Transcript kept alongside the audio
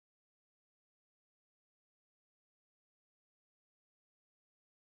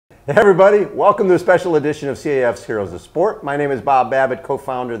Hey everybody, welcome to a special edition of CAF's Heroes of Sport. My name is Bob Babbitt,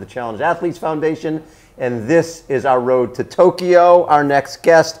 co-founder of the Challenged Athletes Foundation, and this is our road to Tokyo. Our next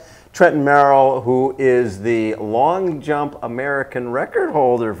guest, Trenten Merrill, who is the long jump American record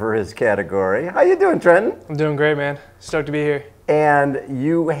holder for his category. How you doing, Trenten? I'm doing great, man. Stoked to be here. And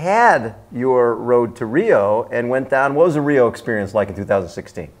you had your road to Rio and went down. What was the Rio experience like in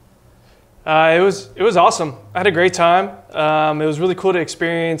 2016? It was awesome. I had a great time. It was really cool to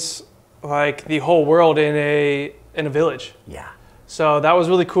experience like the whole world in a village. Yeah. So that was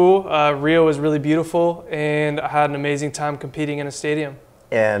really cool. Rio was really beautiful, and I had an amazing time competing in a stadium.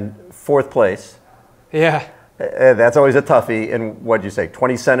 And fourth place. Yeah. That's always a toughie. And what'd you say,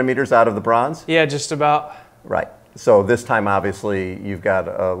 20 centimeters out of the bronze? Yeah, just about. Right. So this time, obviously, you've got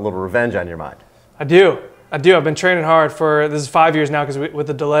a little revenge on your mind. I do. I've been training hard for, this is 5 years now because with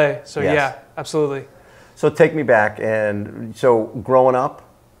the delay. So yes. Yeah, absolutely. So take me back. And so growing up,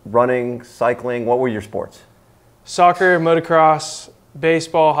 running, cycling, what were your sports? Soccer, motocross,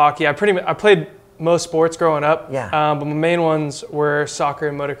 baseball, hockey. I played most sports growing up. Yeah. But my main ones were soccer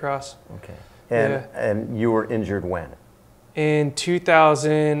and motocross. Okay. And you were injured when? In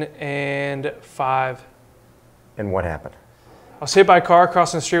 2005. And what happened? I was hit by a car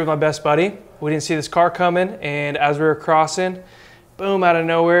crossing the street with my best buddy. We didn't see this car coming, and as we were crossing, boom, out of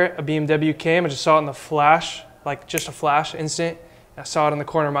nowhere, a BMW came. I just saw it in the flash, like just a flash instant. I saw it in the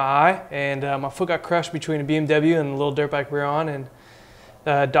corner of my eye, and my foot got crushed between a BMW and the little dirt bike we were on, and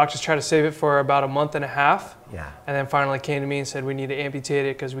doctors tried to save it for about a month and a half. Yeah. And then finally came to me and said, we need to amputate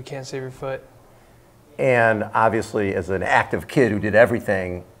it because we can't save your foot. And obviously, as an active kid who did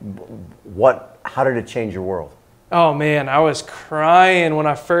everything, how did it change your world? Oh man, I was crying when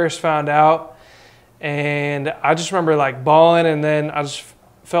I first found out, and I just remember like bawling, and then I just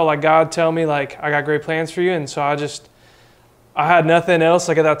felt like God tell me like, I got great plans for you. And so I had nothing else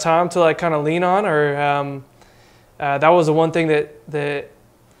like at that time to like kind of lean on, or that was the one thing that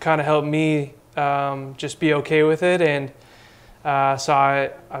kind of helped me just be okay with it. And so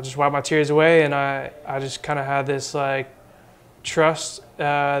I just wiped my tears away, and I just kind of had this like trust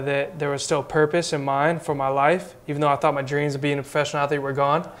that there was still purpose in mind for my life, even though I thought my dreams of being a professional athlete were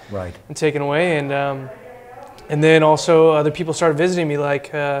gone, right, and taken away. And then also other people started visiting me.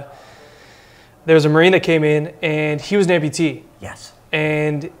 Like there was a Marine that came in, and he was an amputee. Yes.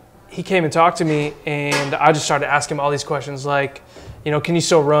 And he came and talked to me, and I just started asking him all these questions, like, can you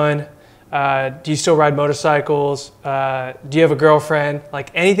still run? Do you still ride motorcycles? Do you have a girlfriend?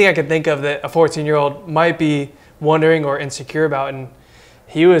 Like anything I could think of that a 14-year-old might be wondering or insecure about. And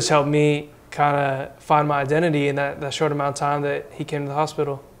he was helping me kind of find my identity in that short amount of time that he came to the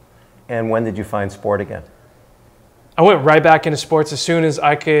hospital. And when did you find sport again? I went right back into sports as soon as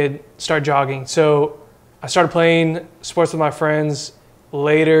I could start jogging. So I started playing sports with my friends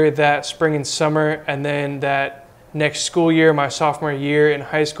later that spring and summer, and then that next school year, my sophomore year in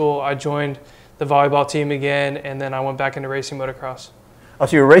high school, I joined the volleyball team again, and then I went back into racing motocross. Oh,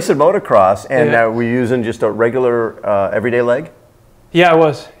 so you were racing motocross, and yeah. Were you using just a regular everyday leg? Yeah, I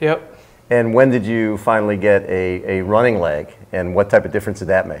was, yep. And when did you finally get a running leg, and what type of difference did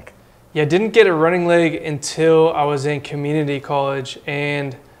that make? Yeah, I didn't get a running leg until I was in community college,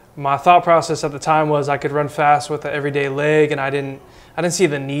 and my thought process at the time was I could run fast with an everyday leg, and I didn't see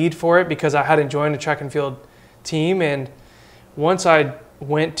the need for it because I hadn't joined a track and field team. And once I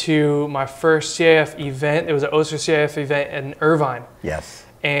went to my first CAF event, it was an Össur CAF event in Irvine. Yes.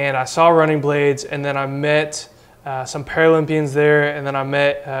 And I saw running blades, and then I met some Paralympians there, and then I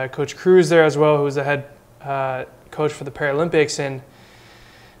met Coach Cruz there as well, who was the head coach for the Paralympics. And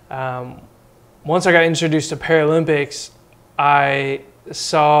once I got introduced to Paralympics, I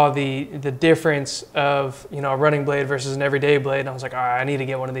saw the difference of a running blade versus an everyday blade, and I was like, all right, I need to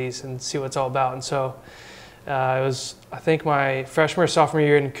get one of these and see what it's all about. And so it was, I think, my freshman or sophomore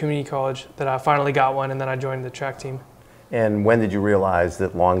year in community college that I finally got one, and then I joined the track team. And when did you realize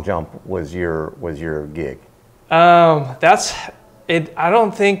that long jump was your gig? That's it. I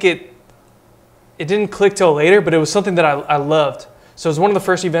don't think it didn't click till later, but it was something that I loved. So it was one of the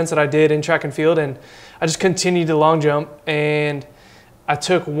first events that I did in track and field, and I just continued to long jump. And I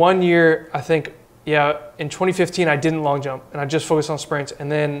took 1 year, I think, in 2015 I didn't long jump, and I just focused on sprints.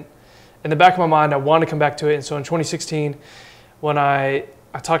 And then in the back of my mind, I wanted to come back to it. And so in 2016, when I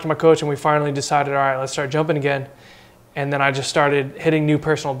talked to my coach and we finally decided, all right, let's start jumping again. And then I just started hitting new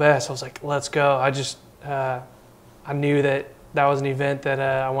personal bests. I was like, let's go. I knew that was an event that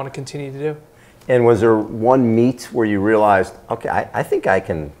I want to continue to do. And was there one meet where you realized, okay, I think I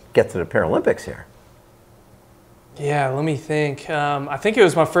can get to the Paralympics here? Yeah, let me think. I think it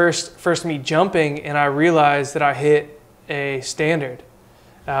was my first meet jumping, and I realized that I hit a standard.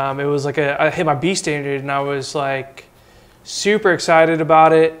 It was like I hit my B standard, and I was like super excited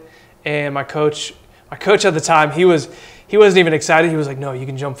about it. And my coach at the time, he wasn't even excited. He was like, "No, you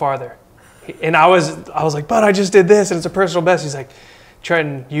can jump farther." And I was like, "But I just did this, and it's a personal best." He's like,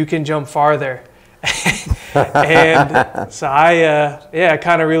 "Trenton, you can jump farther." And so I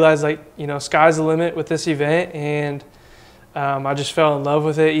kind of realized, like, sky's the limit with this event, and I just fell in love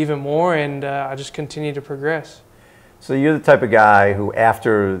with it even more, and I just continued to progress. So you're the type of guy who,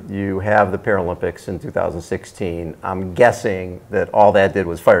 after you have the Paralympics in 2016, I'm guessing that all that did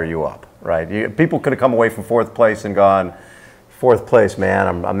was fire you up, right? People could have come away from fourth place and gone, fourth place,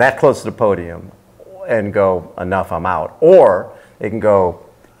 man, I'm that close to the podium, and go, enough, I'm out. Or they can go,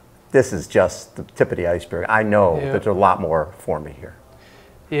 this is just the tip of the iceberg. I know that there's a lot more for me here.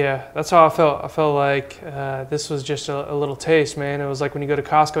 Yeah, that's how I felt. I felt like this was just a little taste, man. It was like when you go to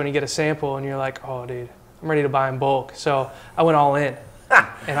Costco and you get a sample and you're like, oh, dude, I'm ready to buy in bulk. So I went all in.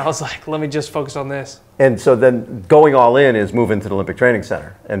 And I was like, let me just focus on this. And so then going all in is moving to the Olympic Training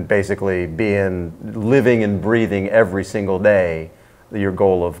Center and basically living and breathing every single day your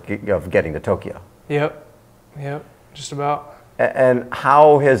goal of getting to Tokyo. Yep, just about. And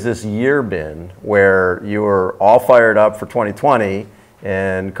how has this year been where you were all fired up for 2020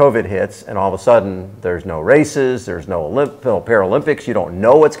 and COVID hits and all of a sudden there's no races, there's no Paralympics, you don't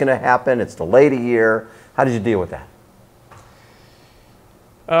know what's going to happen, it's delayed a year. How did you deal with that?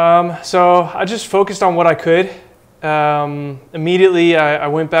 So I just focused on what I could. Immediately I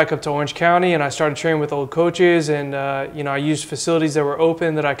went back up to Orange County and I started training with old coaches, and I used facilities that were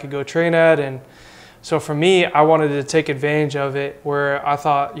open that I could go train at. And so for me, I wanted to take advantage of it, where I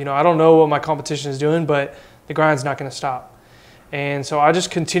thought, I don't know what my competition is doing, but the grind's not going to stop. And so I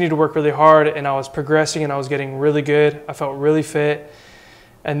just continued to work really hard, and I was progressing and I was getting really good. I felt really fit.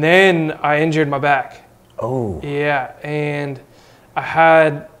 And then I injured my back. Oh. Yeah, and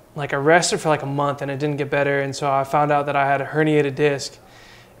I rested for like a month and it didn't get better. And so I found out that I had a herniated disc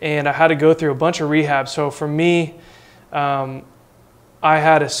and I had to go through a bunch of rehab. So for me, I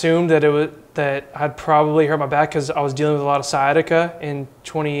had assumed that I'd probably hurt my back because I was dealing with a lot of sciatica in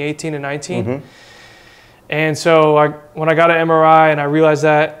 2018 and 19. Mm-hmm. And so when I got an MRI and I realized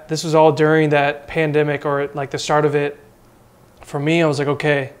that this was all during that pandemic, or like the start of it, for me, I was like,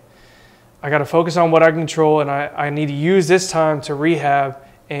 okay, I got to focus on what I can control, and I need to use this time to rehab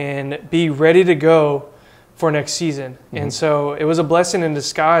and be ready to go for next season. Mm-hmm. And so it was a blessing in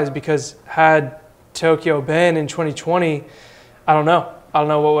disguise, because had Tokyo been in 2020, I don't know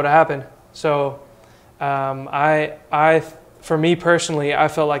what would have happened. So for me personally, I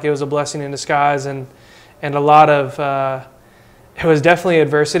felt like it was a blessing in disguise, and a lot of, it was definitely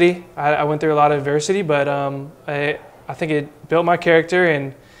adversity. I went through a lot of adversity, but I think it built my character,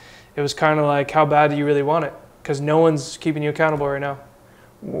 and it was kind of like, how bad do you really want it? Because no one's keeping you accountable right now.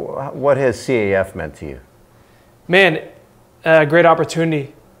 What has CAF meant to you? Man, a great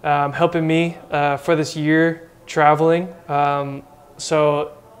opportunity, helping me for this year traveling.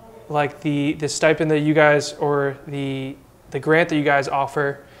 So like the stipend that you guys, or the grant that you guys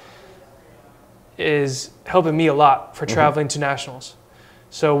offer, is helping me a lot for traveling to nationals.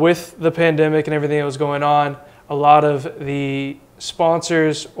 So with the pandemic and everything that was going on, a lot of the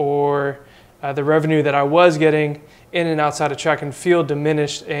sponsors or the revenue that I was getting in and outside of track and field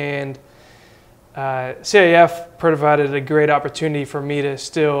diminished, and CAF provided a great opportunity for me to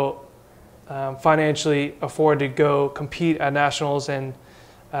still financially afford to go compete at nationals and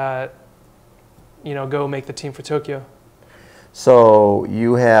go make the team for Tokyo. So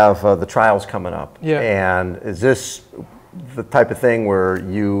you have the trials coming up. Yeah. And is this the type of thing where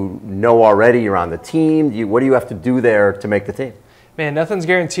already you're on the team? What do you have to do there to make the team? Man, nothing's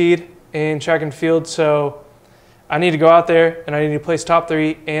guaranteed in track and field, so I need to go out there and I need to place top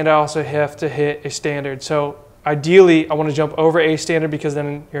 3, and I also have to hit a standard. So ideally, I want to jump over A standard, because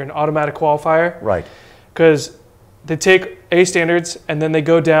then you're an automatic qualifier. Right. Because they take A standards and then they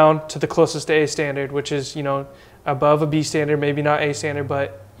go down to the closest to A standard, which is, above a B standard, maybe not A standard,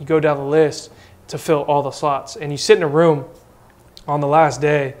 but you go down the list to fill all the slots. And you sit in a room on the last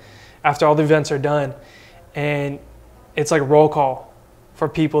day after all the events are done, and it's like roll call for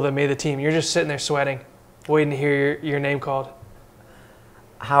people that made the team. You're just sitting there sweating, waiting to hear your name called.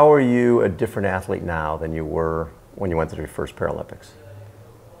 How are you a different athlete now than you were when you went to your first Paralympics?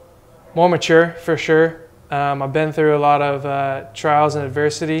 More mature, for sure. I've been through a lot of trials and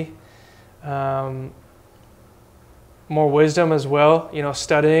adversity. More wisdom as well,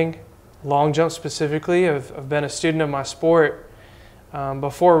 studying long jump specifically. I've been a student of my sport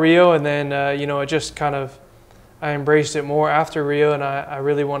before Rio, and then it just kind of, I embraced it more after Rio, and I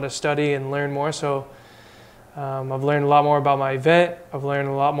really wanted to study and learn more. So I've learned a lot more about my event. I've learned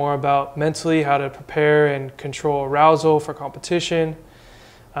a lot more about mentally how to prepare and control arousal for competition.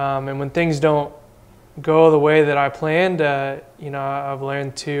 And when things don't go the way that I planned, you know, I've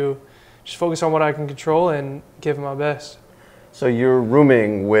learned to just focus on what I can control and give it my best. So you're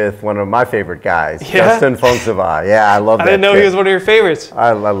rooming with one of my favorite guys, Yeah. Justin Fonseca. Yeah, I love that. I didn't know he was one of your favorites.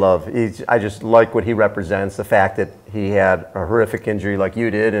 I just like what he represents, the fact that he had a horrific injury like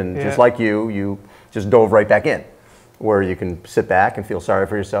you did, and just like you just dove right back in, where you can sit back and feel sorry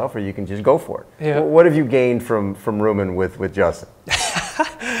for yourself, or you can just go for it. Yeah. What have you gained from rooming with Justin?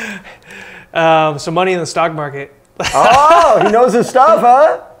 Some money in the stock market. Oh, he knows his stuff,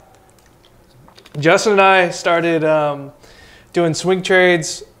 huh? Justin and I started doing swing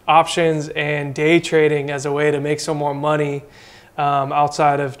trades, options, and day trading as a way to make some more money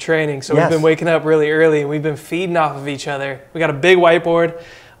outside of training. So we've been waking up really early and we've been feeding off of each other. We got a big whiteboard,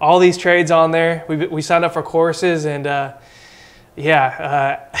 all these trades on there. We signed up for courses, and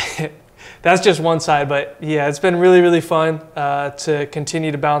that's just one side. But yeah, it's been really, really fun to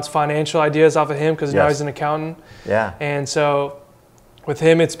continue to bounce financial ideas off of him, because now he's an accountant. Yeah. And so with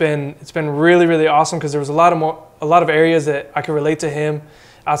him, it's been really, really awesome, because there was a lot of areas that I could relate to him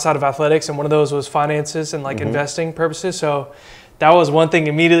outside of athletics, and one of those was finances and like investing purposes. So that was one thing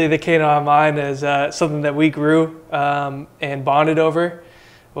immediately that came to my mind as something that we grew and bonded over,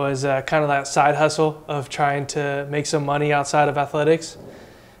 was kind of that side hustle of trying to make some money outside of athletics.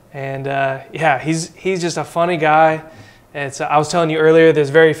 And yeah, he's just a funny guy. I was telling you earlier, there's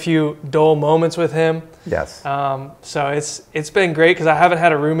very few dull moments with him. Yes. So it's been great, because I haven't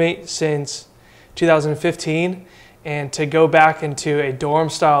had a roommate since 2015, and to go back into a dorm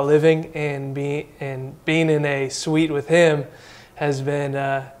style living and being in a suite with him has been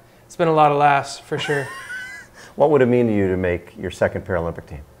it's been a lot of laughs for sure. What would it mean to you to make your second Paralympic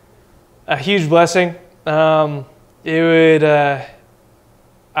team? A huge blessing. I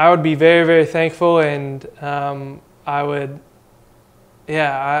would be very, very thankful, and I would,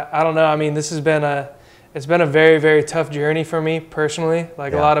 I don't know. I mean, it's been a very, very tough journey for me personally.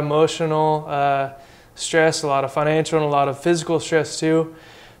 Like a lot of emotional stress, a lot of financial, and a lot of physical stress too.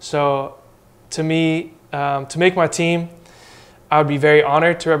 So to me, to make my team, I would be very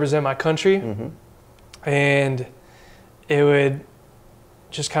honored to represent my country, and it would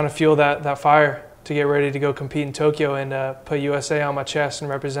just kind of fuel that fire to get ready to go compete in Tokyo and put USA on my chest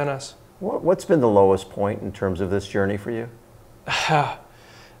and represent us. What's been the lowest point in terms of this journey for you?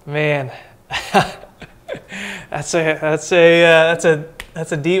 Man, that's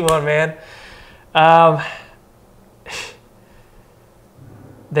a deep one, man.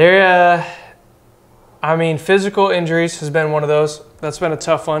 I mean, physical injuries has been one of those. That's been a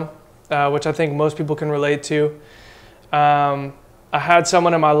tough one, which I think most people can relate to. I had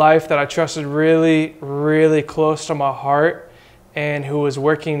someone in my life that I trusted really, really close to my heart, and who was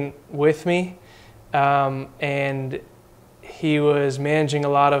working with me, and he was managing a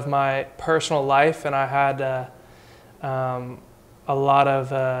lot of my personal life, and I had a lot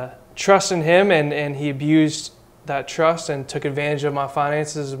of trust in him, and he abused that trust and took advantage of my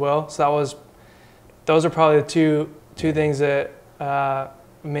finances as well. So those are probably the two things that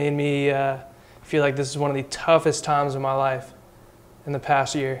made me feel like this is one of the toughest times of my life in the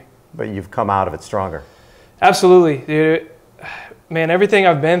past year. But you've come out of it stronger. Absolutely, dude. Man, everything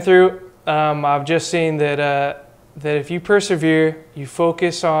I've been through, I've just seen that if you persevere, you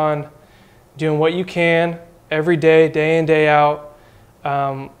focus on doing what you can every day, day in, day out.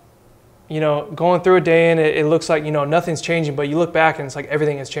 You know, going through a day and it looks like, you know, nothing's changing, but you look back and it's like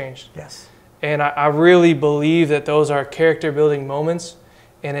everything has changed. Yes. And I really believe that those are character building moments,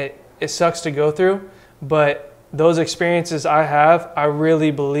 and it sucks to go through, but those experiences I have, I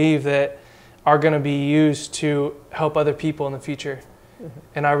really believe that are going to be used to help other people in the future.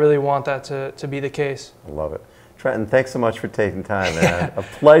 And I really want that to be the case. I love it. Trenton, thanks so much for taking time, man. A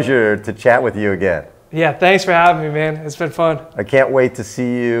pleasure to chat with you again. Yeah, thanks for having me, man. It's been fun. I can't wait to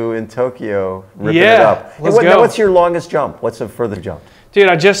see you in Tokyo ripping it up. Let's go. Now, what's your longest jump? What's the furthest jump? Dude,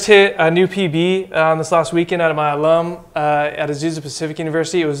 I just hit a new PB this last weekend out of my alum at Azusa Pacific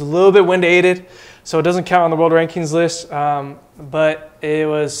University. It was a little bit wind aided, so it doesn't count on the world rankings list, but it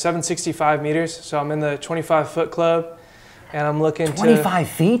was 765 meters. So I'm in the 25-foot club, and I'm looking 25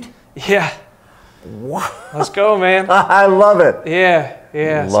 feet? Yeah. Wow. Let's go, man. I love it.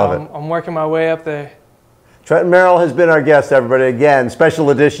 Yeah. Love it. I'm working my way up there. Trenten Merrill has been our guest, everybody. Again, special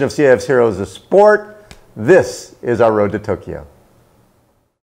edition of CAF's Heroes of Sport. This is our road to Tokyo.